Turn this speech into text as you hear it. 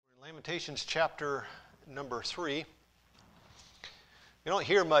Lamentations chapter number 3. You don't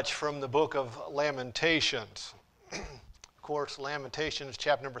hear much from the book of Lamentations. Of course, Lamentations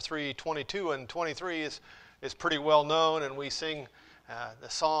chapter number 3, 22 and 23 is pretty well known, and we sing the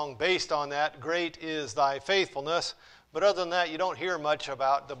song based on that, "Great is thy faithfulness." But other than that, you don't hear much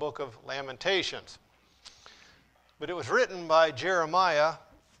about the book of Lamentations. But it was written by Jeremiah,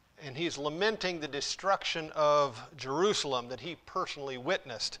 and he's lamenting the destruction of Jerusalem that he personally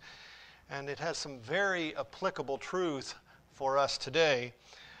witnessed. And it has some very applicable truth for us today.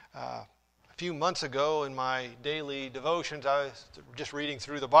 A few months ago in my daily devotions, I was just reading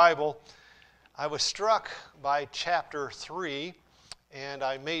through the Bible. I was struck by chapter 3, and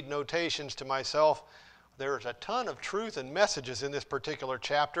I made notations to myself. There's a ton of truth and messages in this particular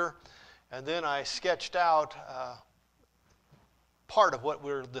chapter. And then I sketched out part of what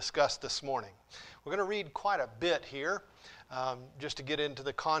we'll discuss this morning. We're going to read quite a bit here just to get into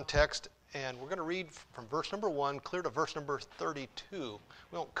the context, and we're going to read from verse number 1 clear to verse number 32.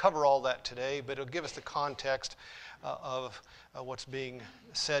 We won't cover all that today, but it'll give us the context of what's being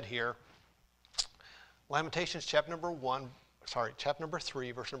said here. Lamentations chapter number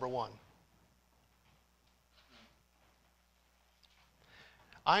 3, verse number 1.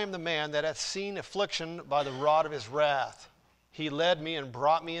 I am the man that hath seen affliction by the rod of his wrath. He led me and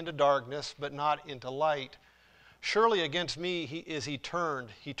brought me into darkness, but not into light. Surely against me is he turned.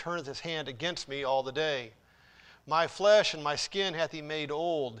 He turneth his hand against me all the day. My flesh and my skin hath he made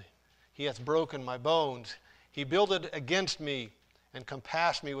old. He hath broken my bones. He builded against me and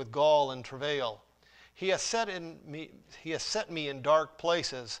compassed me with gall and travail. He hath set me in dark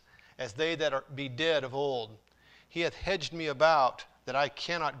places, as they that be dead of old. He hath hedged me about, that I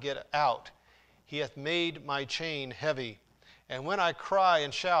cannot get out. He hath made my chain heavy. And when I cry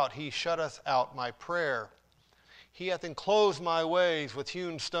and shout, he shutteth out my prayer. He hath enclosed my ways with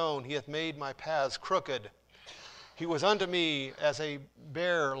hewn stone. He hath made my paths crooked. He was unto me as a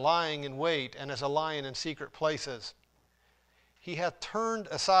bear lying in wait, and as a lion in secret places. He hath turned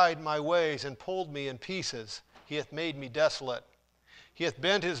aside my ways and pulled me in pieces. He hath made me desolate. He hath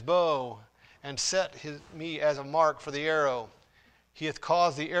bent his bow and set me as a mark for the arrow. He hath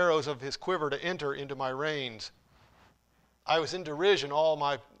caused the arrows of his quiver to enter into my reins. I was a derision to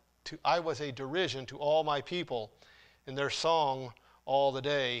all my people, in their song all the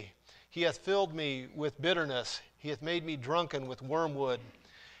day. He hath filled me with bitterness. He hath made me drunken with wormwood.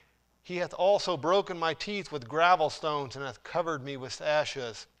 He hath also broken my teeth with gravel stones, and hath covered me with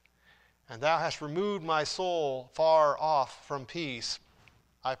ashes. And thou hast removed my soul far off from peace.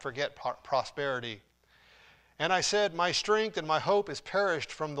 I forget prosperity. And I said, my strength and my hope is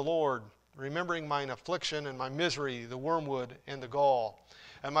perished from the Lord, remembering mine affliction and my misery, the wormwood and the gall.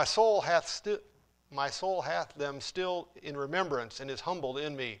 And my soul hath them still in remembrance, and is humbled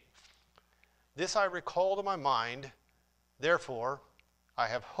in me. This I recall to my mind, therefore I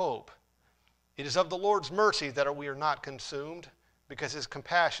have hope. It is of the Lord's mercy that we are not consumed, because his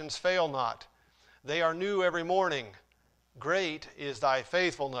compassions fail not. They are new every morning. Great is thy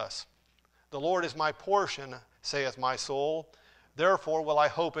faithfulness. The Lord is my portion, saith my soul. Therefore will I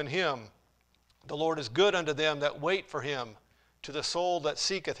hope in him. The Lord is good unto them that wait for him, to the soul that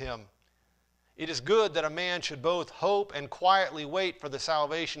seeketh him. It is good that a man should both hope and quietly wait for the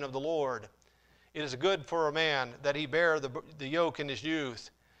salvation of the Lord. It is good for a man that he bear the yoke in his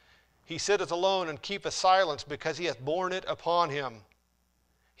youth. He sitteth alone and keepeth silence, because he hath borne it upon him.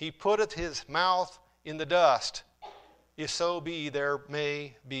 He putteth his mouth in the dust, if so be there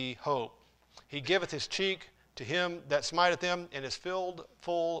may be hope. He giveth his cheek to him that smiteth him, and is filled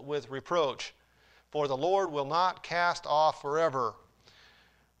full with reproach. For the Lord will not cast off forever.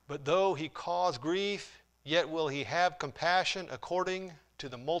 But though he cause grief, yet will he have compassion according to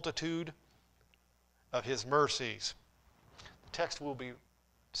the multitude of his mercies. The text we'll be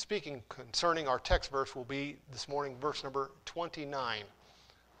speaking concerning, our text verse will be this morning, verse number 29.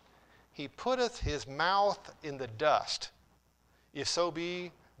 He putteth his mouth in the dust, if so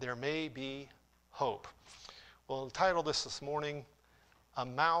be there may be hope. We'll entitle this morning, A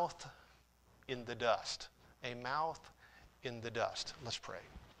Mouth in the Dust. A mouth in the dust. Let's pray.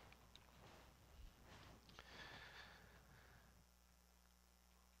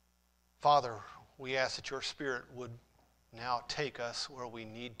 Father, we ask that your Spirit would now take us where we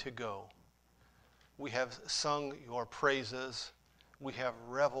need to go. We have sung your praises. We have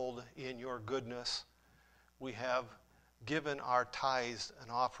reveled in your goodness. We have given our tithes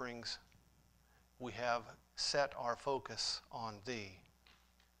and offerings. We have set our focus on thee.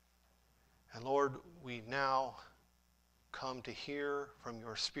 And Lord, we now come to hear from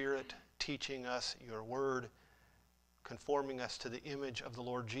your Spirit teaching us your word. conforming us to the image of the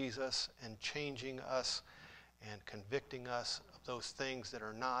Lord Jesus and changing us and convicting us of those things that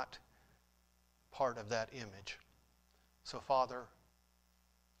are not part of that image. So, Father,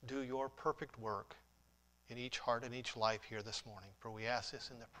 do your perfect work in each heart and each life here this morning. For we ask this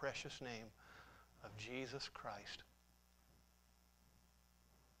in the precious name of Jesus Christ.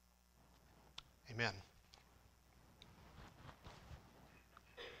 Amen.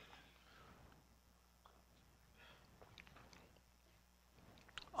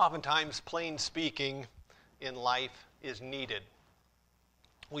 Oftentimes, plain speaking in life is needed.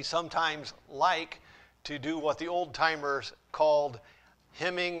 We sometimes like to do what the old-timers called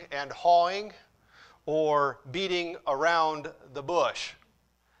hemming and hawing, or beating around the bush.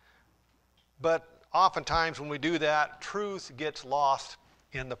 But oftentimes when we do that, truth gets lost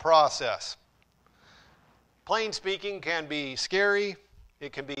in the process. Plain speaking can be scary,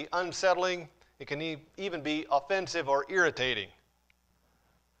 it can be unsettling, it can even be offensive or irritating.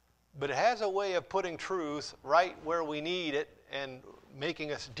 But it has a way of putting truth right where we need it and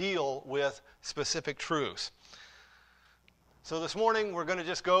making us deal with specific truths. So this morning we're going to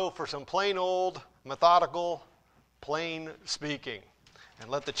just go for some plain old, methodical, plain speaking, and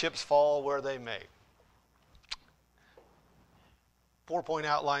let the chips fall where they may. 4-point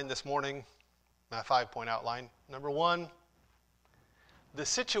outline this morning, not 5-point outline. Number 1, the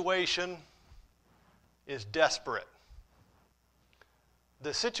situation is desperate.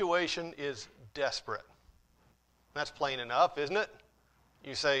 The situation is desperate. That's plain enough, isn't it?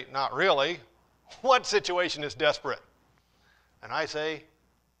 You say, not really. What situation is desperate? And I say,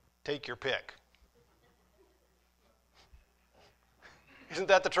 take your pick. Isn't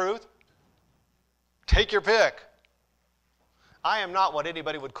that the truth? Take your pick. I am not what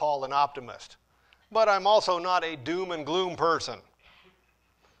anybody would call an optimist, but I'm also not a doom and gloom person.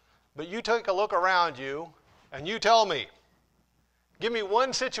 But you take a look around you and you tell me, give me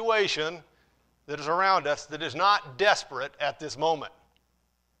one situation that is around us that is not desperate at this moment.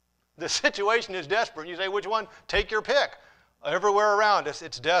 The situation is desperate. You say, which one? Take your pick. Everywhere around us,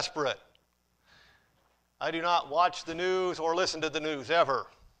 it's desperate. I do not watch the news or listen to the news ever.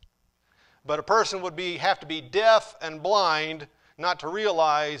 But a person would have to be deaf and blind not to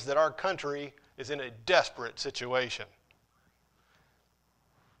realize that our country is in a desperate situation.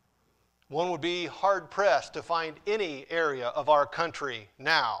 One would be hard-pressed to find any area of our country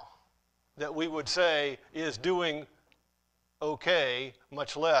now that we would say is doing okay,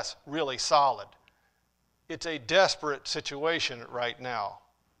 much less really solid. It's a desperate situation right now.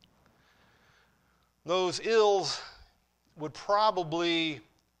 Those ills would probably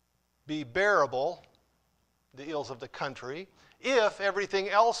be bearable, the ills of the country, if everything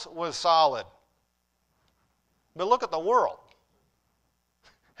else was solid. But look at the world.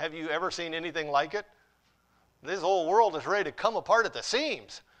 Have you ever seen anything like it? This whole world is ready to come apart at the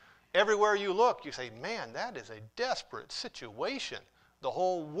seams. Everywhere you look, you say, man, that is a desperate situation. The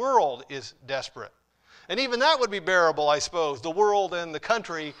whole world is desperate. And even that would be bearable, I suppose, the world and the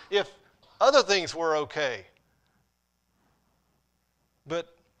country, if other things were okay.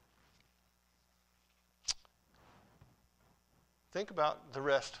 But think about the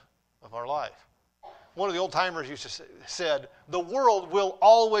rest of our life. One of the old-timers used to said, the world will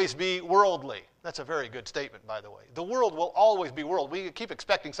always be worldly. That's a very good statement, by the way. The world will always be worldly. We keep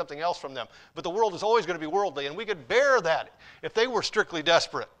expecting something else from them, but the world is always going to be worldly, and we could bear that if they were strictly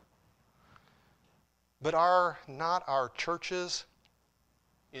desperate. But are not our churches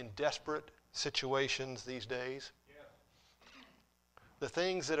in desperate situations these days? Yeah. The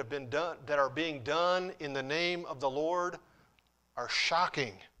things that have been done, that are being done in the name of the Lord, are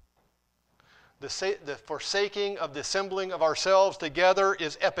shocking. The forsaking of the assembling of ourselves together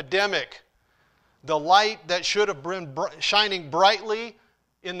is epidemic. The light that should have been shining brightly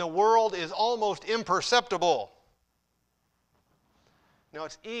in the world is almost imperceptible. Now,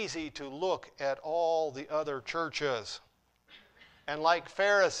 it's easy to look at all the other churches and, like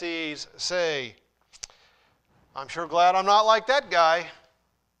Pharisees, say, I'm sure glad I'm not like that guy.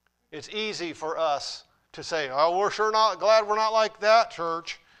 It's easy for us to say, oh, we're sure not glad we're not like that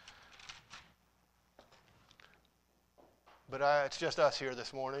church. But it's just us here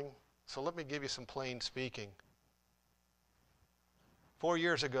this morning, so let me give you some plain speaking. 4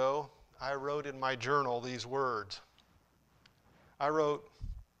 years ago, I wrote in my journal these words. I wrote,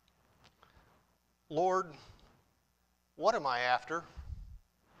 Lord, what am I after?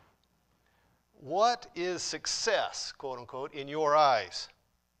 What is success, quote unquote, in your eyes?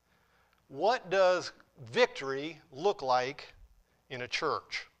 What does victory look like in a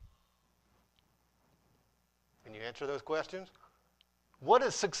church? Can you answer those questions? What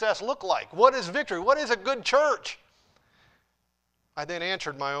does success look like? What is victory? What is a good church? I then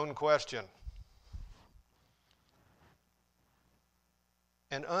answered my own question.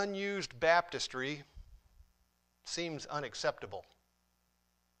 An unused baptistry seems unacceptable.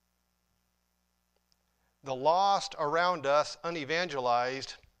 The lost around us,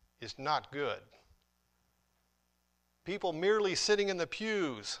 unevangelized, is not good. People merely sitting in the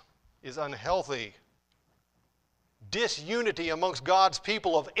pews is unhealthy. Disunity amongst God's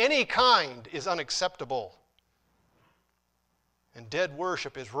people of any kind is unacceptable. And dead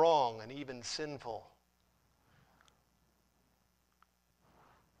worship is wrong and even sinful.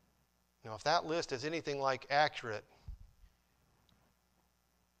 Now, if that list is anything like accurate,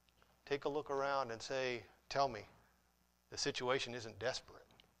 take a look around and say, tell me, the situation isn't desperate.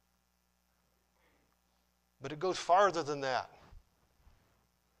 But it goes farther than that.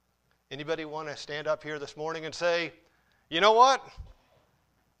 Anybody want to stand up here this morning and say, you know what?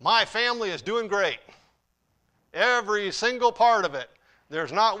 My family is doing great. Every single part of it.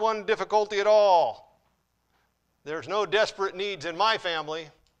 There's not one difficulty at all. There's no desperate needs in my family.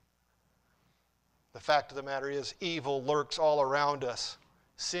 The fact of the matter is, evil lurks all around us.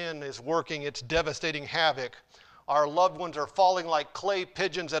 Sin is working its devastating havoc. Our loved ones are falling like clay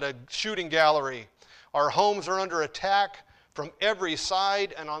pigeons at a shooting gallery. Our homes are under attack from every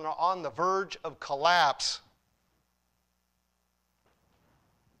side and on the verge of collapse.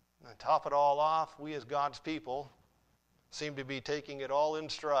 And to top it all off, we as God's people seem to be taking it all in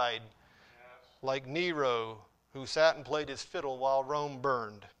stride, like Nero, who sat and played his fiddle while Rome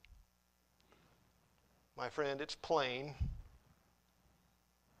burned. My friend, it's plain,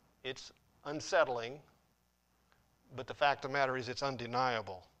 it's unsettling, but the fact of the matter is it's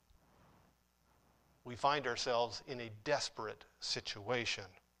undeniable. We find ourselves in a desperate situation.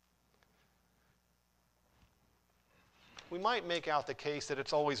 We might make out the case that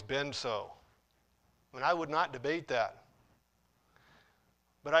it's always been so. And I would not debate that.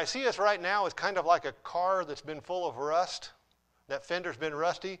 But I see us right now as kind of like a car that's been full of rust. That fender's been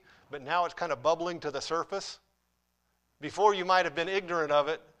rusty, but now it's kind of bubbling to the surface. Before you might have been ignorant of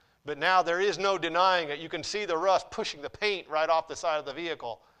it, but now there is no denying it. You can see the rust pushing the paint right off the side of the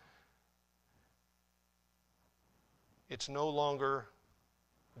vehicle. It's no longer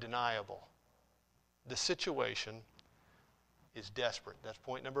deniable. The situation is desperate. That's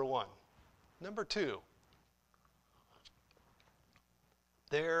point number one. Number two,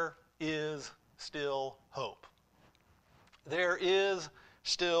 there is still hope. There is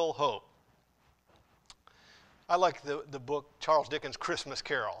still hope. I like the book Charles Dickens' Christmas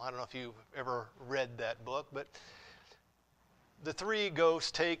Carol. I don't know if you've ever read that book, but the three ghosts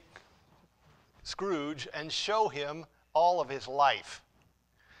take Scrooge and show him all of his life.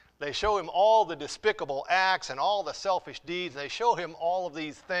 They show him all the despicable acts and all the selfish deeds. They show him all of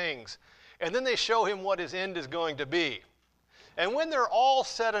these things. And then they show him what his end is going to be. And when they're all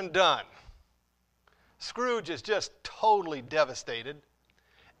said and done, Scrooge is just totally devastated.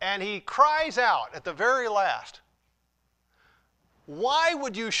 And he cries out at the very last, "Why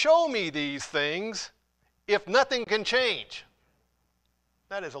would you show me these things if nothing can change?"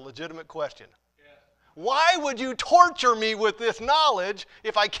 That is a legitimate question. Why would you torture me with this knowledge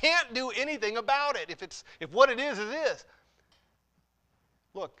if I can't do anything about it? If what it is, it is.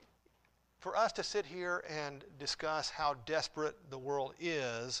 Look, for us to sit here and discuss how desperate the world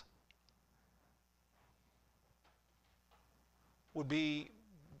is would be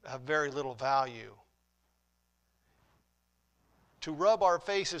of very little value. To rub our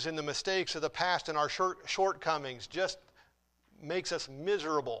faces in the mistakes of the past and our shortcomings just makes us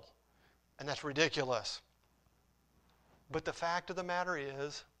miserable. And that's ridiculous. But the fact of the matter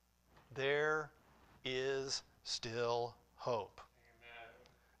is, there is still hope. Amen.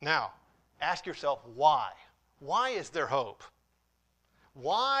 Now, ask yourself why. Why is there hope?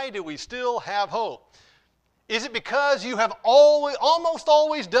 Why do we still have hope? Is it because you have almost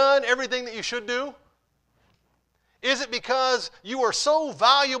always done everything that you should do? Is it because you are so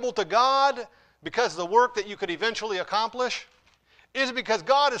valuable to God because of the work that you could eventually accomplish? Is it because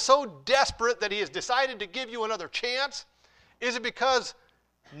God is so desperate that He has decided to give you another chance? Is it because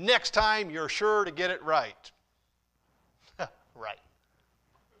next time you're sure to get it right? Right.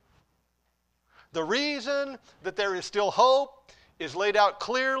 The reason that there is still hope is laid out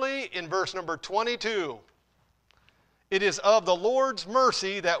clearly in verse number 22. It is of the Lord's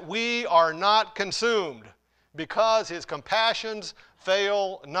mercy that we are not consumed, because His compassions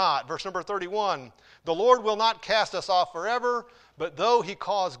fail not. Verse number 31. The Lord will not cast us off forever, but though He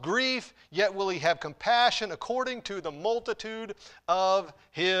cause grief, yet will He have compassion according to the multitude of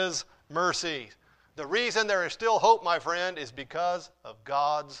His mercy. The reason there is still hope, my friend, is because of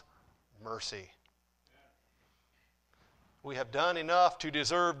God's mercy. We have done enough to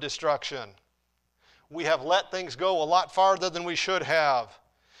deserve destruction. We have let things go a lot farther than we should have.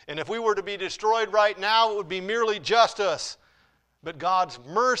 And if we were to be destroyed right now, it would be merely justice. But God's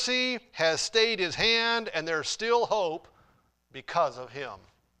mercy has stayed His hand, and there's still hope because of Him.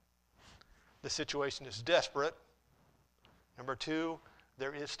 The situation is desperate. Number 2,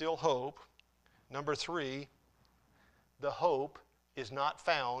 there is still hope. Number 3, the hope is not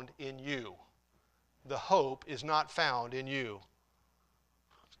found in you. The hope is not found in you.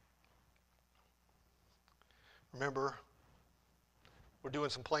 Remember, we're doing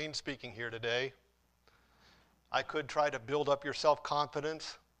some plain speaking here today. I could try to build up your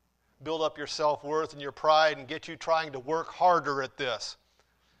self-confidence, build up your self-worth and your pride, and get you trying to work harder at this.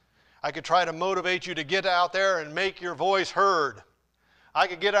 I could try to motivate you to get out there and make your voice heard. I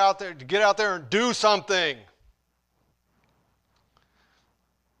could get out there and do something.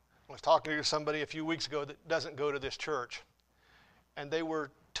 I was talking to somebody a few weeks ago that doesn't go to this church, and they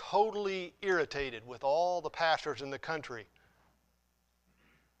were totally irritated with all the pastors in the country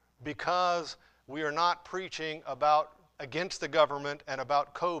because we are not preaching against the government and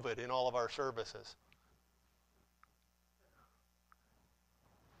about COVID in all of our services.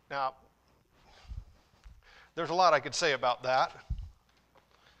 Now, there's a lot I could say about that.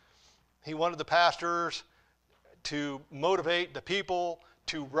 He wanted the pastors to motivate the people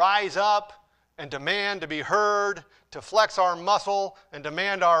to rise up and demand to be heard, to flex our muscle and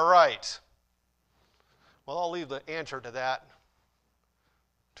demand our rights. Well, I'll leave the answer to that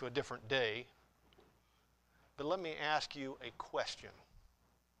to a different day. But let me ask you a question.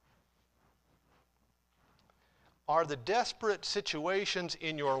 Are the desperate situations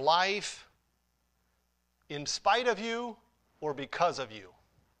in your life in spite of you or because of you?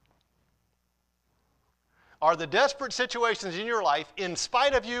 Are the desperate situations in your life in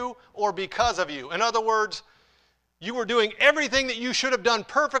spite of you or because of you? In other words, you were doing everything that you should have done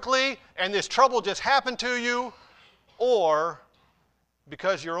perfectly and this trouble just happened to you, or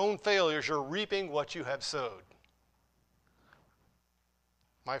because your own failures, you're reaping what you have sowed.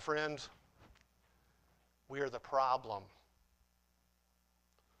 My friends, we are the problem.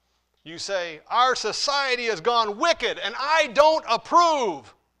 You say, our society has gone wicked and I don't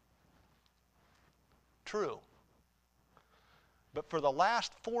approve. True. But for the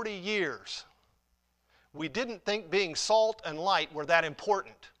last 40 years, we didn't think being salt and light were that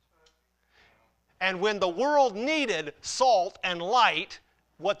important. And when the world needed salt and light,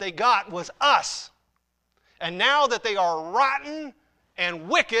 what they got was us. And now that they are rotten and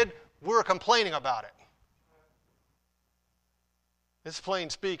wicked, we're complaining about it. It's plain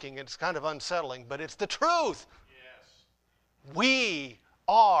speaking, it's kind of unsettling, but it's the truth. Yes. We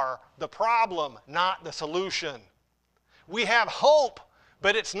are the problem, not the solution. We have hope,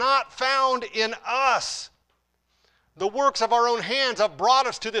 but it's not found in us. The works of our own hands have brought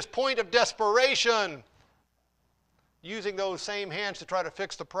us to this point of desperation. Using those same hands to try to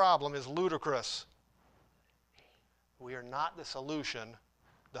fix the problem is ludicrous. We are not the solution.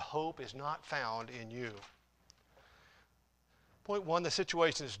 The hope is not found in you. Point 1, the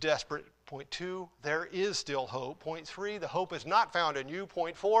situation is desperate. Point 2, there is still hope. Point 3, the hope is not found in you.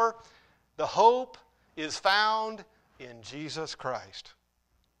 Point 4, the hope is found in Jesus Christ.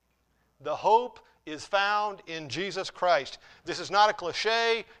 The hope is found in Jesus Christ. This is not a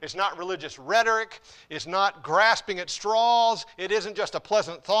cliche. It's not religious rhetoric. It's not grasping at straws. It isn't just a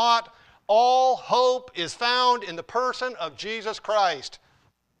pleasant thought. All hope is found in the person of Jesus Christ.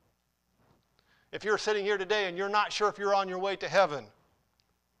 If you're sitting here today and you're not sure if you're on your way to heaven,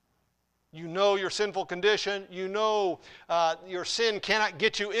 you know your sinful condition, you know your sin cannot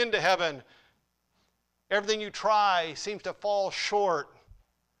get you into heaven, everything you try seems to fall short,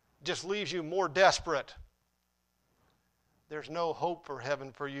 just leaves you more desperate. There's no hope for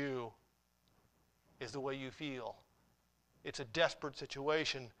heaven for you, is the way you feel. It's a desperate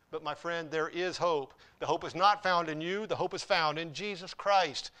situation. But my friend, there is hope. The hope is not found in you. The hope is found in Jesus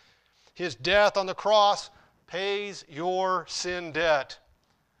Christ. His death on the cross pays your sin debt.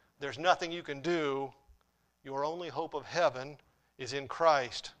 There's nothing you can do. Your only hope of heaven is in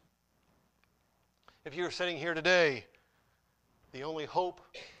Christ. If you're sitting here today, the only hope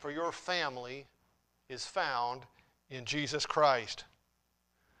for your family is found in Jesus Christ.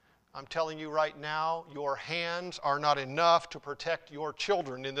 I'm telling you right now, your hands are not enough to protect your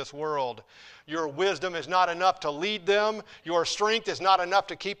children in this world. Your wisdom is not enough to lead them. Your strength is not enough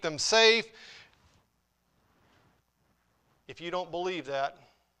to keep them safe. If you don't believe that,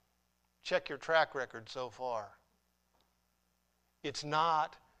 check your track record so far. It's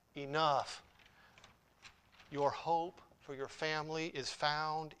not enough. Your hope for your family is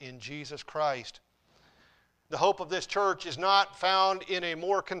found in Jesus Christ. The hope of this church is not found in a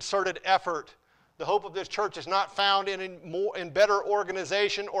more concerted effort. The hope of this church is not found in better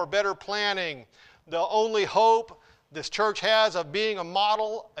organization or better planning. The only hope this church has of being a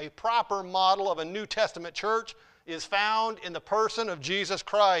model, a proper model of a New Testament church, is found in the person of Jesus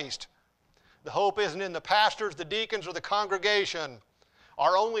Christ. The hope isn't in the pastors, the deacons, or the congregation.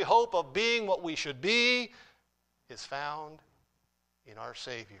 Our only hope of being what we should be is found in our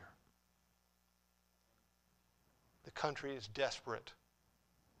Savior. The country is desperate.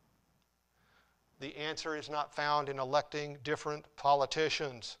 The answer is not found in electing different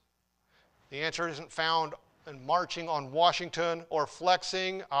politicians. The answer isn't found in marching on Washington or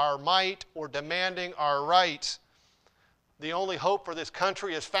flexing our might or demanding our rights. The only hope for this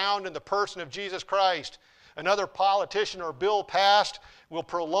country is found in the person of Jesus Christ. Another politician or bill passed will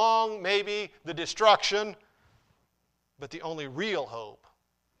prolong maybe the destruction, but the only real hope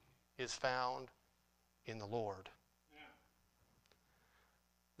is found in the Lord.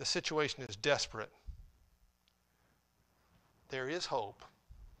 The situation is desperate. There is hope.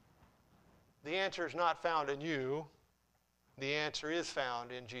 The answer is not found in you. The answer is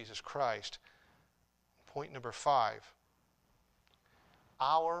found in Jesus Christ. Point number 5.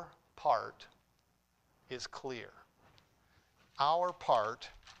 Our part is clear. Our part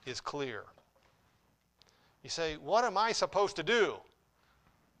is clear. You say, what am I supposed to do?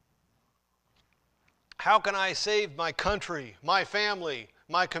 How can I save my country, my family,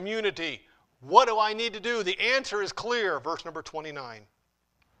 my community? What do I need to do? The answer is clear. Verse number 29.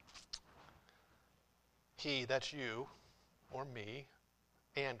 He, that's you, or me,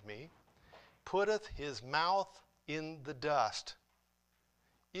 and me, putteth his mouth in the dust.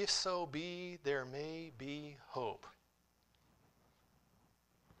 If so be, there may be hope.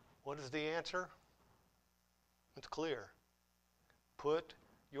 What is the answer? It's clear. Put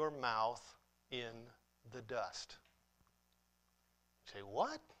your mouth in the dust. You say,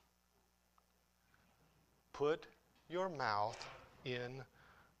 what? Put your mouth in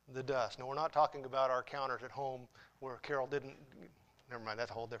the dust. Now, we're not talking about our counters at home where Carol didn't. Never mind,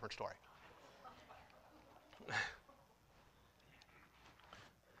 that's a whole different story.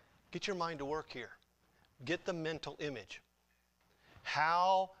 Get your mind to work here. Get the mental image.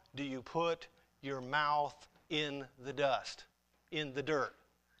 How do you put your mouth in the dust, in the dirt?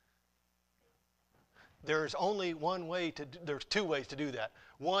 There's only one way there's two ways to do that.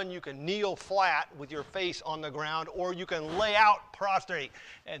 One, you can kneel flat with your face on the ground, or you can lay out prostrate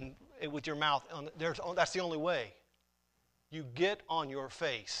and with your mouth on that's the only way. You get on your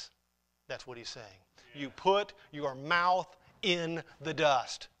face. That's what he's saying. You put your mouth in the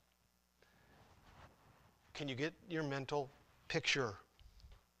dust. Can you get your mental picture?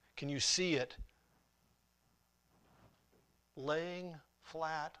 Can you see it? Laying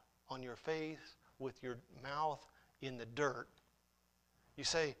flat on your face with your mouth in the dirt. You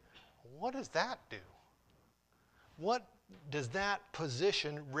say, what does that do? What does that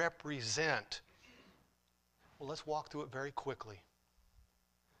position represent? Well, let's walk through it very quickly.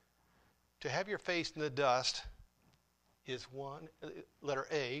 To have your face in the dust is one, letter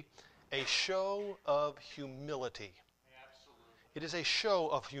A show of humility. Absolutely. It is a show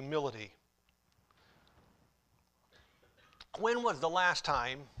of humility. When was the last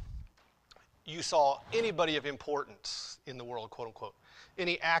time you saw anybody of importance in the world, quote unquote?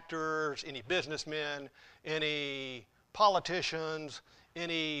 Any actors, any businessmen, any politicians,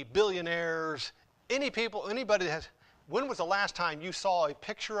 any billionaires, any people, anybody that has, when was the last time you saw a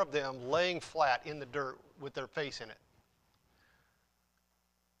picture of them laying flat in the dirt with their face in it?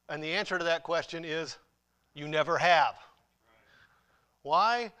 And the answer to that question is, you never have.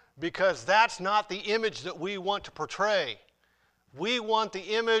 Why? Because that's not the image that we want to portray. We want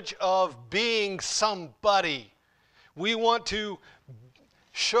the image of being somebody. We want to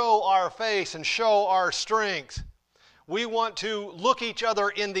show our face and show our strength. We want to look each other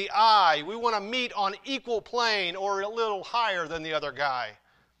in the eye. We want to meet on equal plane or a little higher than the other guy.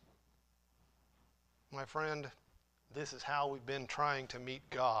 My friend, this is how we've been trying to meet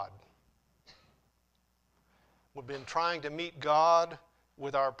God. We've been trying to meet God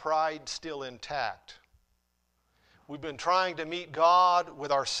with our pride still intact. We've been trying to meet God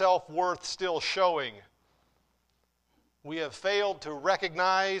with our self-worth still showing. We have failed to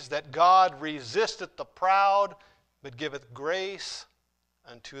recognize that God resisteth the proud, but giveth grace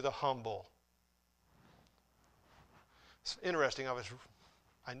unto the humble. It's interesting. I was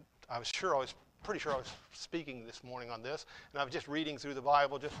pretty sure I was speaking this morning on this, and I was just reading through the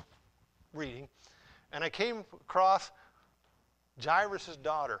Bible, just reading, and I came across Jairus'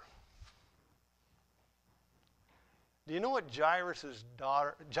 daughter. Do you know what Jairus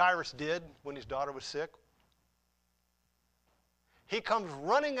did when his daughter was sick? he comes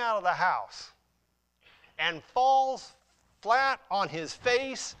running out of the house and falls flat on his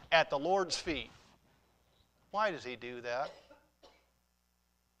face at the Lord's feet. Why does he do that?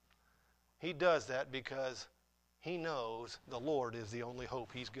 He does that because he knows the Lord is the only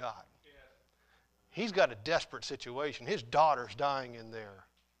hope he's got. He's got a desperate situation. His daughter's dying in there.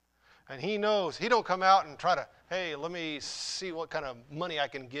 And he knows, he don't come out and try to, hey, let me see what kind of money I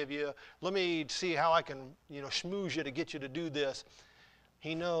can give you. Let me see how I can, schmooze you to get you to do this.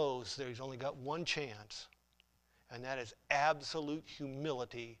 He knows that he's only got one chance, and that is absolute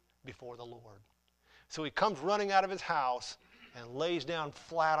humility before the Lord. So he comes running out of his house and lays down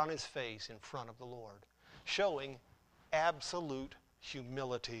flat on his face in front of the Lord, showing absolute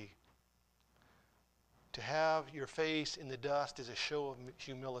humility. To have your face in the dust is a show of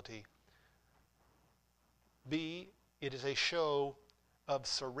humility. B, it is a show of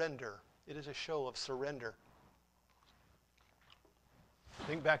surrender. It is a show of surrender.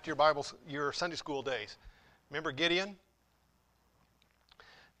 Think back to your Sunday school days. Remember Gideon?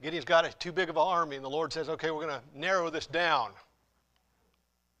 Gideon's got too big of an army, and the Lord says, okay, we're going to narrow this down.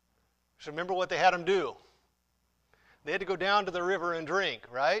 So remember what they had him do. They had to go down to the river and drink,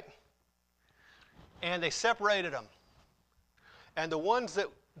 right? And they separated them. And the ones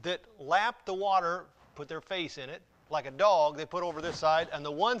that lapped the water, put their face in it, like a dog, they put over this side. And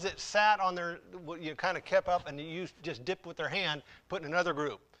the ones that sat on their, kind of kept up and just dipped with their hand, put in another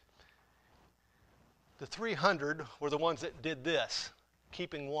group. The 300 were the ones that did this,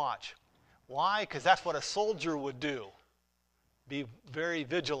 keeping watch. Why? Because that's what a soldier would do. Be very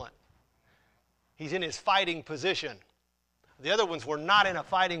vigilant. He's in his fighting position. The other ones were not in a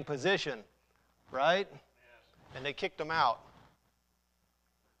fighting position, right? And they kicked him out.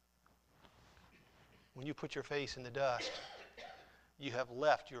 When you put your face in the dust, you have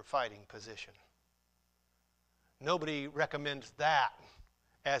left your fighting position. Nobody recommends that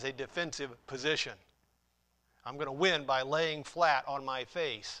as a defensive position. I'm going to win by laying flat on my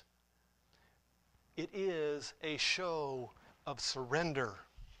face. It is a show of surrender.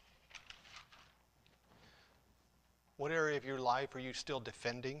 What area of your life are you still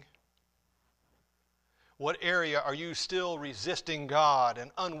defending? What area are you still resisting God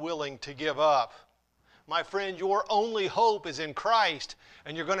and unwilling to give up? My friend, your only hope is in Christ,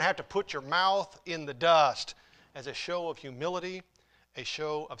 and you're going to have to put your mouth in the dust as a show of humility, a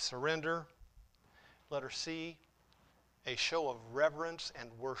show of surrender. Letter C, a show of reverence and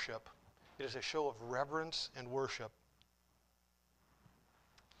worship. It is a show of reverence and worship.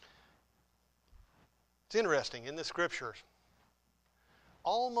 It's interesting, in the Scriptures,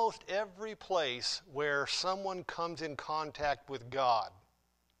 almost every place where someone comes in contact with God,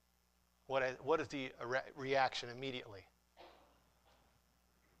 what is the reaction immediately?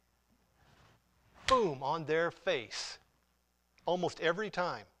 Boom, on their face. Almost every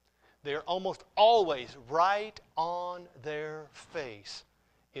time. They're almost always right on their face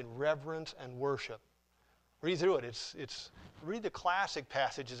in reverence and worship. Read through it. Read the classic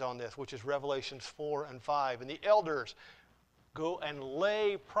passages on this, which is Revelations 4 and 5. And the elders go and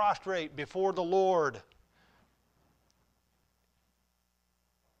lay prostrate before the Lord.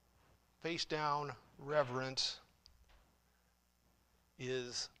 Face down reverence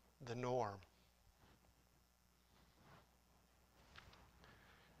is the norm.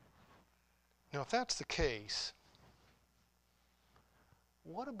 Now, if that's the case,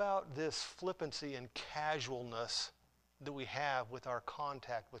 what about this flippancy and casualness that we have with our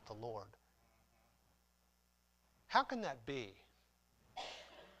contact with the Lord? How can that be?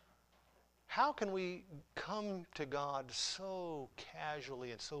 How can we come to God so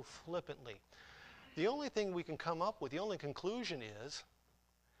casually and so flippantly? The only thing we can come up with, the only conclusion is,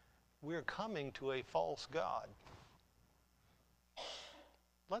 we're coming to a false God.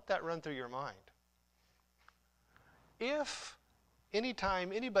 Let that run through your mind. If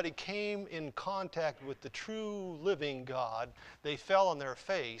anytime anybody came in contact with the true living God, they fell on their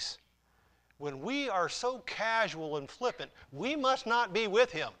face, when we are so casual and flippant, we must not be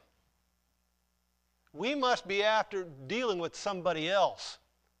with him. We must be after dealing with somebody else,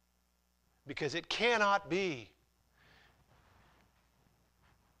 because it cannot be.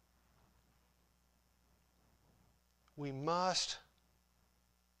 We must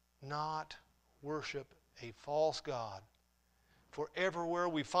not worship a false God. For everywhere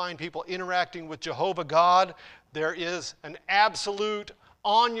we find people interacting with Jehovah God, there is an absolute,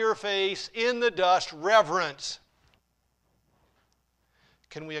 on your face, in the dust reverence.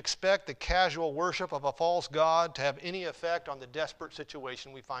 Can we expect the casual worship of a false God to have any effect on the desperate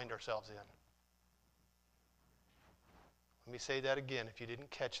situation we find ourselves in? Let me say that again if you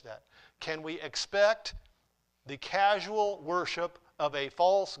didn't catch that. Can we expect the casual worship of a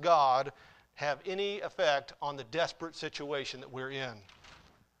false god have any effect on the desperate situation that we're in.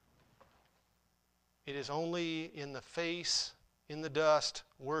 It is only in the face, in the dust,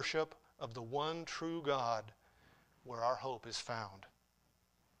 worship of the one true God where our hope is found.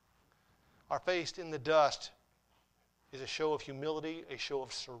 Our face in the dust is a show of humility, a show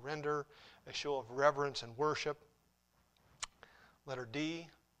of surrender, a show of reverence and worship. Letter D,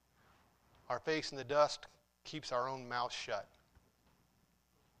 our face in the dust keeps our own mouth shut.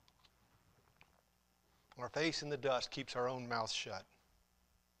 Our face in the dust keeps our own mouth shut.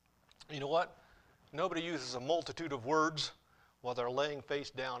 You know what? Nobody uses a multitude of words while they're laying face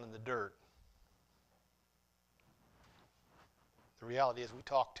down in the dirt. The reality is we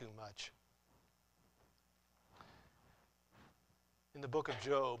talk too much. In the book of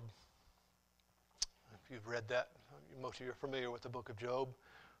Job, if you've read that, most of you are familiar with the book of Job.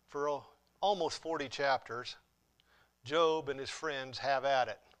 For almost 40 chapters, Job and his friends have at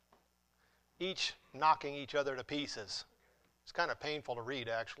it, each knocking each other to pieces. It's kind of painful to read,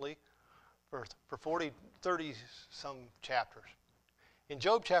 actually, for 30 some chapters. In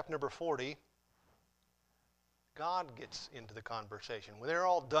Job chapter number 40, God gets into the conversation. When they're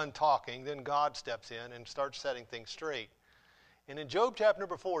all done talking, then God steps in and starts setting things straight. And in Job chapter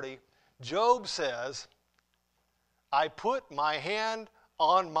number 40, Job says, I put my hand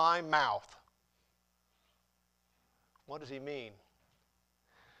on my mouth. What does he mean?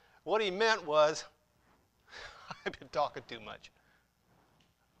 What he meant was, I've been talking too much.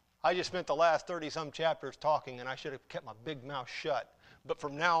 I just spent the last 30-some chapters talking, and I should have kept my big mouth shut. But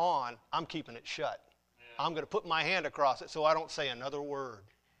from now on, I'm keeping it shut. Yeah. I'm going to put my hand across it so I don't say another word.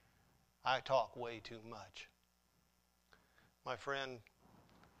 I talk way too much. My friend,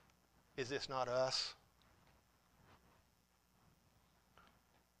 is this not us?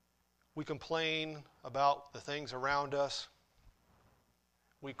 We complain about the things around us.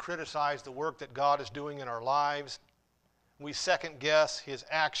 We criticize the work that God is doing in our lives. We second guess his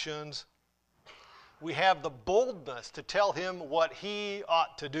actions. We have the boldness to tell him what he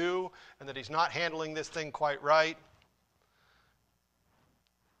ought to do and that he's not handling this thing quite right.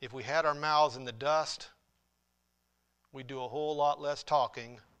 If we had our mouths in the dust, we'd do a whole lot less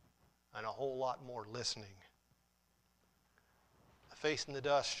talking and a whole lot more listening. The face in the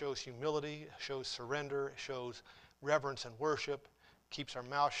dust shows humility, shows surrender, it shows reverence and worship, keeps our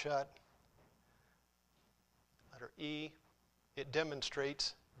mouth shut. Letter E, it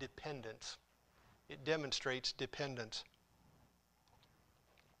demonstrates dependence. It demonstrates dependence.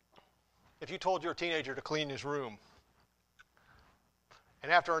 If you told your teenager to clean his room, and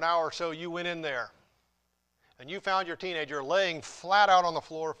after an hour or so you went in there, and you found your teenager laying flat out on the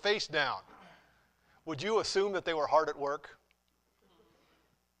floor, face down, would you assume that they were hard at work?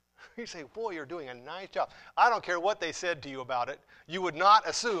 You say, boy, you're doing a nice job. I don't care what they said to you about it. You would not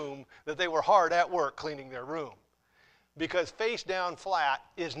assume that they were hard at work cleaning their room. Because face down flat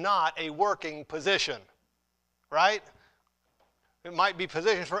is not a working position, right? It might be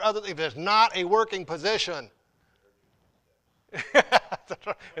positions for other things, but it's not a working position.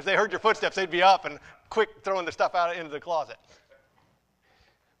 If they heard your footsteps, they'd be up and quick throwing the stuff out into the closet.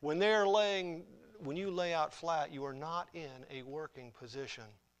 When you lay out flat, you are not in a working position.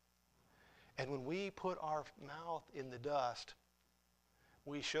 And when we put our mouth in the dust,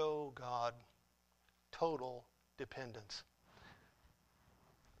 we show God total dependence.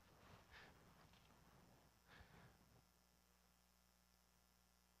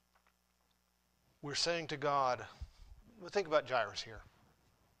 We're saying to God, think about Jairus here.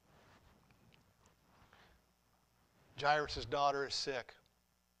 Jairus' daughter is sick.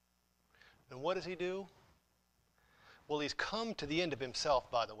 And what does he do? Well, he's come to the end of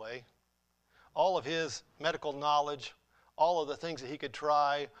himself, by the way. All of his medical knowledge, all of the things that he could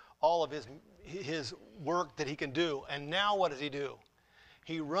try, all of his work that he can do. And now what does he do?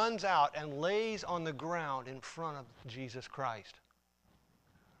 He runs out and lays on the ground in front of Jesus Christ.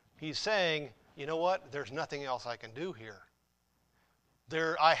 He's saying, you know what? There's nothing else I can do here.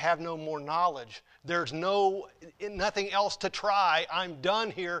 I have no more knowledge. There's nothing else to try. I'm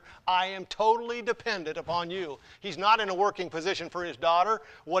done here. I am totally dependent upon you. He's not in a working position for his daughter.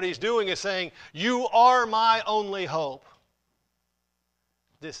 What he's doing is saying, you are my only hope.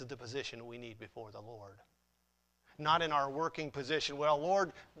 This is the position we need before the Lord. Not in our working position. Well,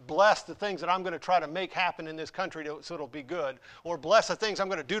 Lord, bless the things that I'm going to try to make happen in this country so it'll be good. Or bless the things I'm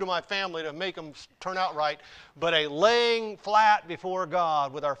going to do to my family to make them turn out right. But a laying flat before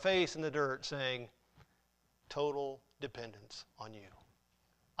God with our face in the dirt saying, total dependence on you.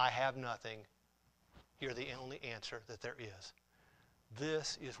 I have nothing. You're the only answer that there is.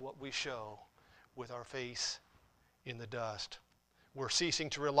 This is what we show with our face in the dust. We're ceasing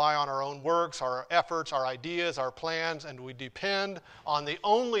to rely on our own works, our efforts, our ideas, our plans, and we depend on the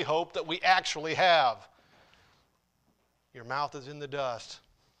only hope that we actually have. Your mouth is in the dust.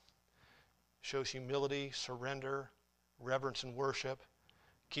 Shows humility, surrender, reverence, and worship.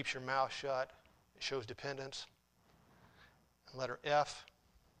 Keeps your mouth shut. It shows dependence. And letter F,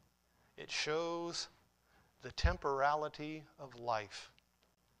 it shows the temporality of life.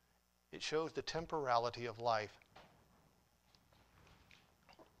 It shows the temporality of life.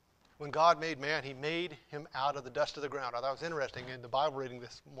 When God made man, he made him out of the dust of the ground. I thought it was interesting in the Bible reading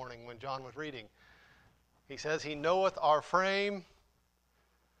this morning when John was reading. He says, he knoweth our frame.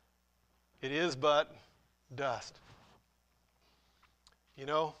 It is but dust. You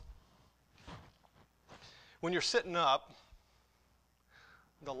know, when you're sitting up,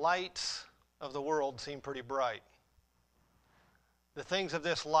 the lights of the world seem pretty bright. The things of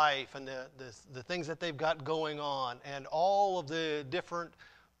this life and the things that they've got going on and all of the different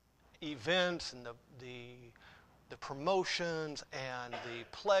events and the promotions and the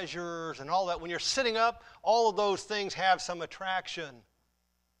pleasures and all that. When you're sitting up, all of those things have some attraction.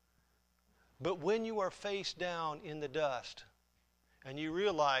 But when you are face down in the dust and you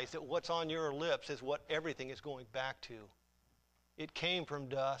realize that what's on your lips is what everything is going back to. It came from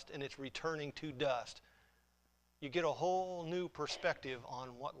dust and it's returning to dust. You get a whole new perspective on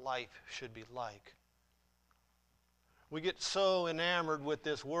what life should be like. We get so enamored with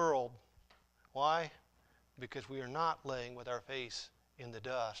this world. Why? Because we are not laying with our face in the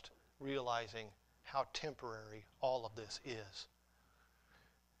dust, realizing how temporary all of this is.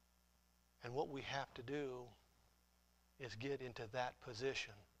 And what we have to do is get into that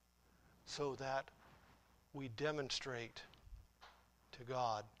position so that we demonstrate to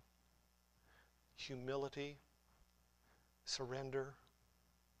God humility, surrender,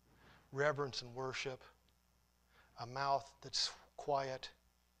 reverence and worship, a mouth that's quiet,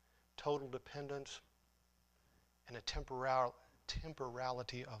 total dependence, and a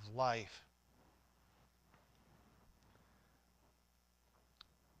temporality of life.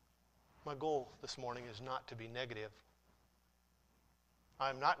 My goal this morning is not to be negative.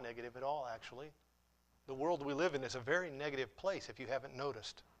 I'm not negative at all, actually. The world we live in is a very negative place, if you haven't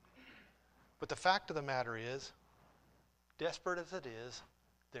noticed. But the fact of the matter is, desperate as it is,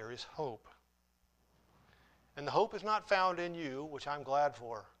 there is hope. And the hope is not found in you, which I'm glad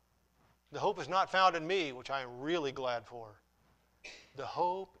for. The hope is not found in me, which I am really glad for. The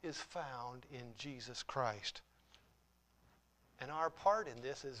hope is found in Jesus Christ. And our part in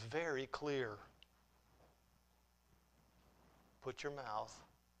this is very clear. Put your mouth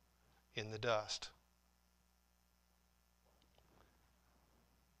in the dust.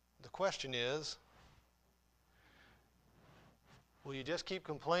 The question is, will you just keep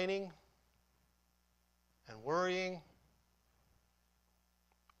complaining and worrying?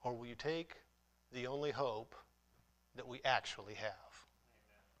 Or will you take the only hope that we actually have?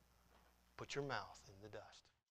 Amen. Put your mouth in the dust.